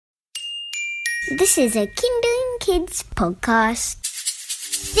This is a Kinderling Kids podcast.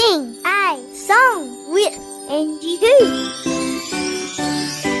 Sing a song with Angie Who.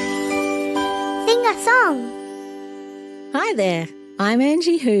 Sing a song. Hi there, I'm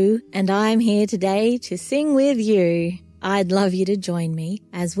Angie Who, and I'm here today to sing with you. I'd love you to join me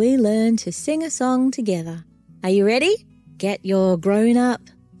as we learn to sing a song together. Are you ready? Get your grown-up,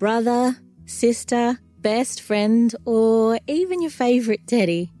 brother, sister, best friend, or even your favourite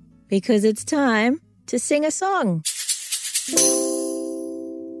teddy, because it's time to sing a song.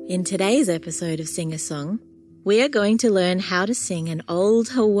 In today's episode of Sing a Song, we are going to learn how to sing an old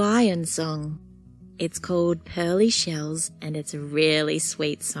Hawaiian song. It's called Pearly Shells, and it's a really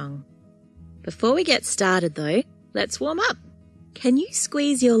sweet song. Before we get started though, let's warm up. Can you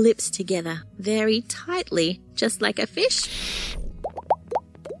squeeze your lips together very tightly, just like a fish?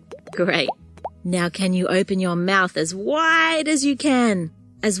 Great. Now can you open your mouth as wide as you can?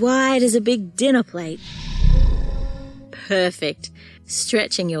 As wide as a big dinner plate. Perfect.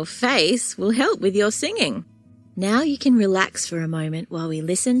 Stretching your face will help with your singing. Now you can relax for a moment while we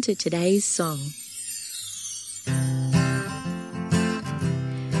listen to today's song.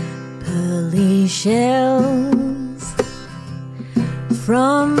 Pearly shells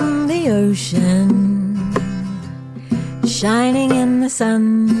from the ocean, shining in the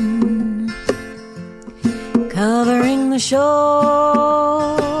sun, covering the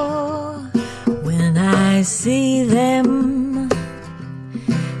shore. When I see them,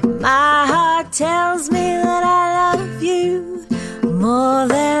 my heart tells me that I love you more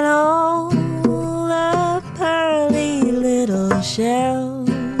than all the pearly little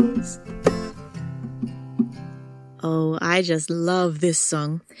shells. Oh, I just love this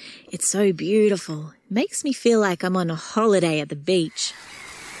song. It's so beautiful. It makes me feel like I'm on a holiday at the beach.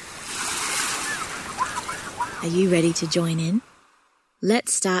 Are you ready to join in?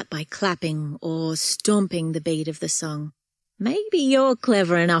 Let's start by clapping or stomping the beat of the song. Maybe you're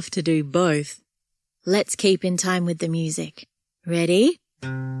clever enough to do both. Let's keep in time with the music. Ready?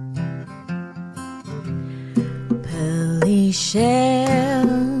 Pearly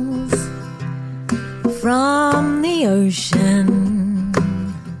shells from the ocean,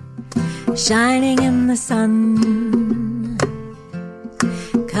 shining in the sun,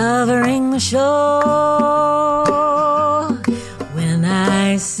 covering the shore. When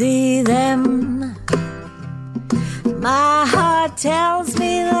I see them, my heart tells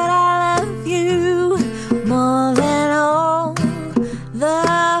me that I love you more than all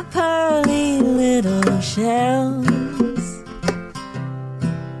the pearly little shells.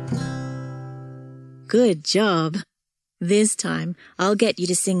 Good job. This time I'll get you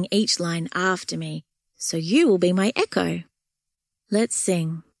to sing each line after me, so you will be my echo. Let's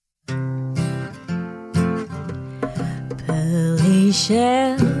sing. Pearly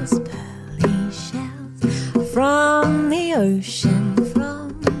shells from the ocean,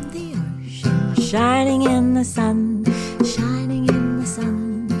 shining in the sun,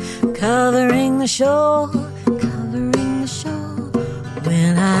 covering the shore.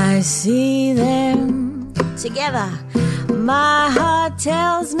 When I see them together, my heart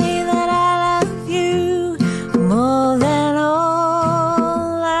tells me that I love you more than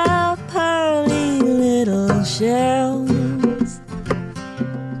all the pearly little shells.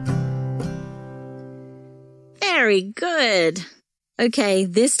 Very good. Okay,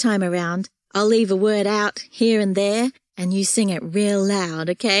 this time around, I'll leave a word out here and there, and you sing it real loud,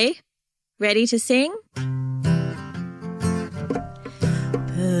 okay? Ready to sing?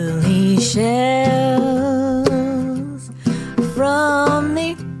 Pearly shells from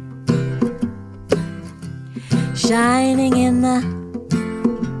the shining in the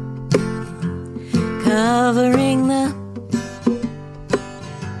covering the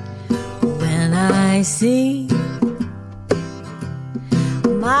when I see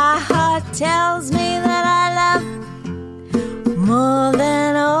my heart tells me that I love more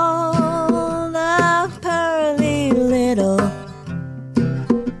than all the pearly little.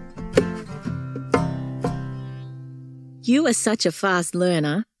 You are such a fast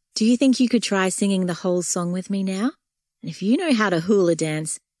learner. Do you think you could try singing the whole song with me now? And if you know how to hula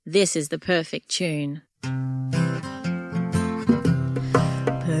dance, this is the perfect tune.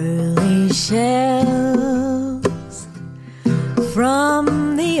 Pearly shells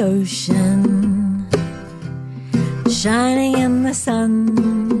from the ocean, shining in the sun,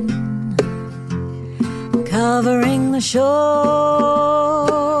 covering the shore.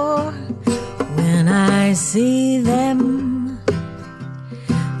 When I see them,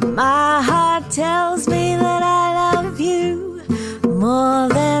 my heart tells me that I love you more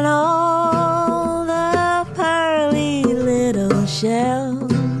than all the pearly little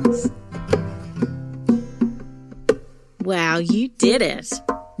shells. Wow, you did it!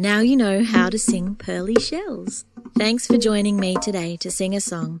 Now you know how to sing Pearly Shells. Thanks for joining me today to sing a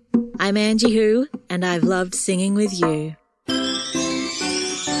song. I'm Angie Hu, and I've loved singing with you.